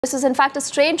This is in fact a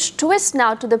strange twist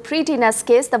now to the Preity Ness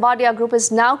case. The Wadia group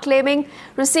is now claiming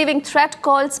receiving threat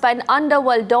calls by an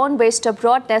underworld don based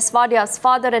abroad. Ness Wadia's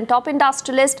father and top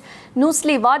industrialist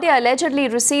Wadia allegedly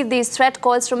received these threat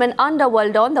calls from an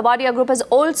underworld don. The Wadia group has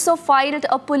also filed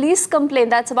a police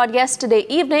complaint. That's about yesterday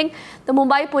evening. The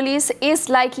Mumbai police is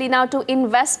likely now to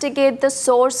investigate the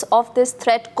source of this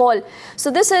threat call. So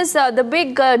this is the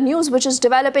big news which is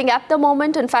developing at the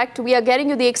moment. In fact, we are getting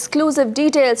you the exclusive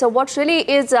details of what really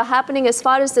is happening as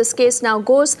far as this case now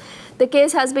goes. The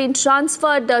case has been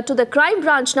transferred to the crime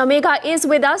branch. Now Megha is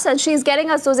with us and she's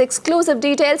getting us those exclusive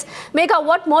details. Megha,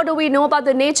 what more do we know about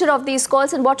the nature of these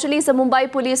calls and what really is the Mumbai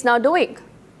police now doing?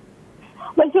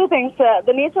 Well, two things.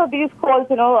 The nature of these calls,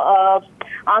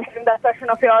 answering that question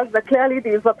of yours, that clearly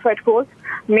these were threat calls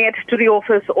made to the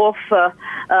office of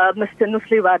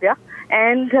Mr. Wadia.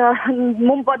 And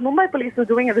what Mumbai police is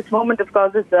doing at this moment, of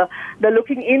course, is they're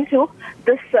looking into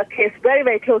this case very,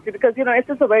 very closely because, it's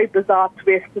just a very bizarre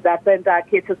twist that the entire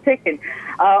case has taken.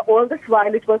 All this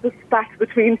while, it was a spat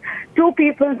between two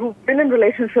people who've been in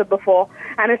relationship before,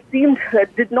 and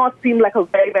it did not seem like a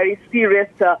very, very serious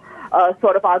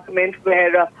sort of argument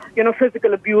where,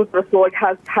 physical abuse or assault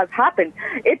has happened.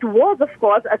 It was, of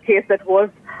course, a case that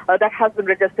has been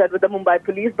registered with the Mumbai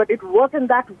police, but it wasn't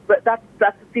that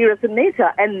serious in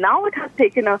nature. And now it has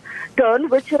taken a turn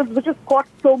which has caught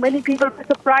so many people by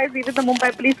surprise, even the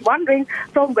Mumbai police wondering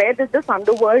from where did this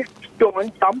underworld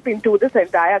don jump into this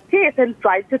entire case and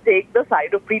try to take the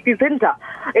side of Preity Zinta.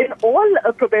 In all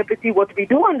probability, what we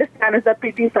do understand is that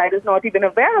Preeti's side is not even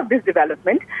aware of this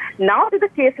development. Now that the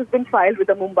case has been filed with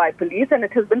the Mumbai police and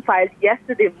it has been filed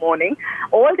yesterday morning,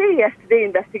 all day yesterday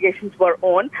investigations were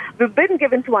on. We've been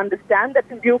given to understand that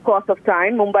in due course of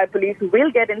time, Mumbai police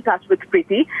will get in touch with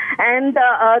Preity and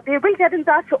they will get in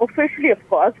touch officially, of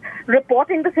course,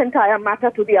 reporting this entire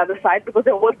matter to the other side because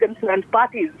they're all concerned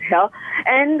parties here.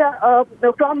 And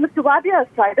from Mr. Wadia's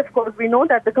side, of course, we know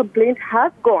that the complaint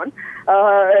has gone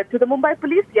to the Mumbai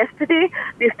police. Yesterday,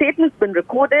 the statement's been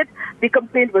recorded. The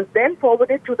complaint was then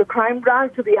forwarded to the crime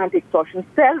branch, to the anti-extortion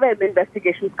cell, where the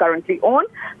investigation is currently on.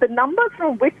 The numbers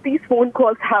from which these phone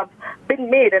calls have been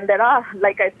made, and there are,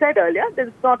 like I said earlier,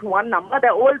 there's not one number.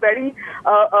 They're all very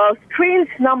strange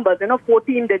numbers,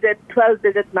 14-digit,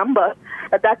 12-digit numbers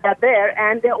that are there,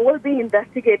 and they're all being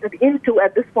investigated into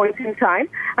at this point in time.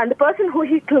 And the person who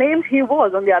he claimed he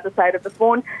was on the other side of the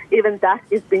phone, even that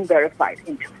is being verified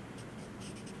into.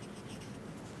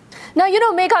 Now,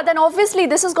 Megha, then obviously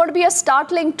this is going to be a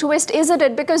startling twist, isn't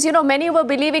it? Because, many were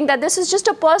believing that this is just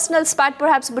a personal spat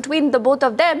perhaps between the both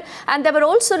of them. And they were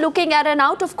also looking at an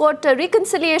out-of-court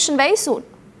reconciliation very soon.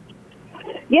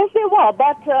 Yes, they were.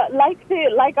 But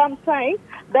like I'm saying,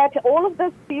 that all of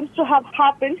this seems to have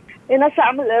happened in a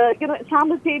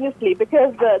simultaneously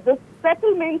because the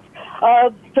settlement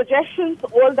suggestions,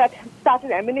 all that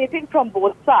started emanating from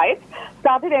both sides,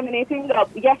 started emanating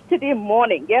yesterday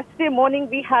morning. Yesterday morning,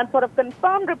 we had sort of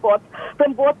confirmed reports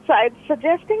from both sides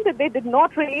suggesting that they did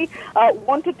not really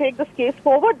want to take this case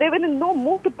forward. They were in no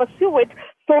mood to pursue it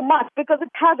so much because it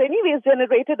has anyways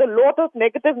generated a lot of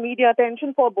negative media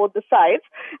attention for both the sides.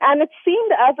 And it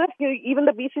seemed as if even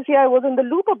the BCCI was in the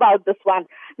loop about this one.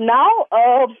 Now,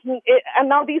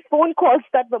 now these phone calls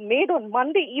that were made on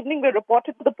Monday evening were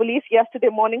reported to the police yesterday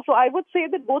morning. So I would say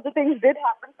that both the things did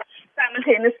happen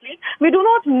simultaneously. We do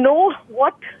not know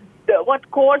what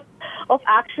course of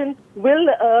action will,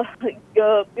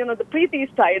 the Preity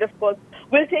side, of course,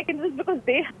 will take in this because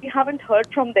we haven't heard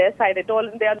from their side at all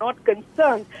and they are not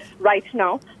concerned right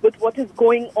now with what is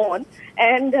going on.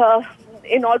 And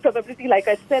in all probability, like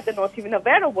I said, they're not even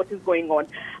aware of what is going on.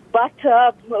 But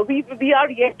we are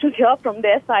yet to hear from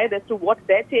their side as to what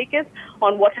their take is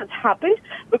on what has happened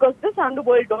because this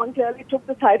underworld don clearly took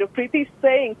the side of Preity,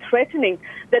 threatening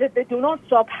that if they do not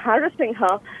stop harassing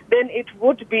her, then it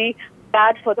would be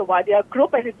bad for the Wadia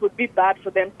group and it would be bad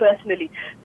for them personally.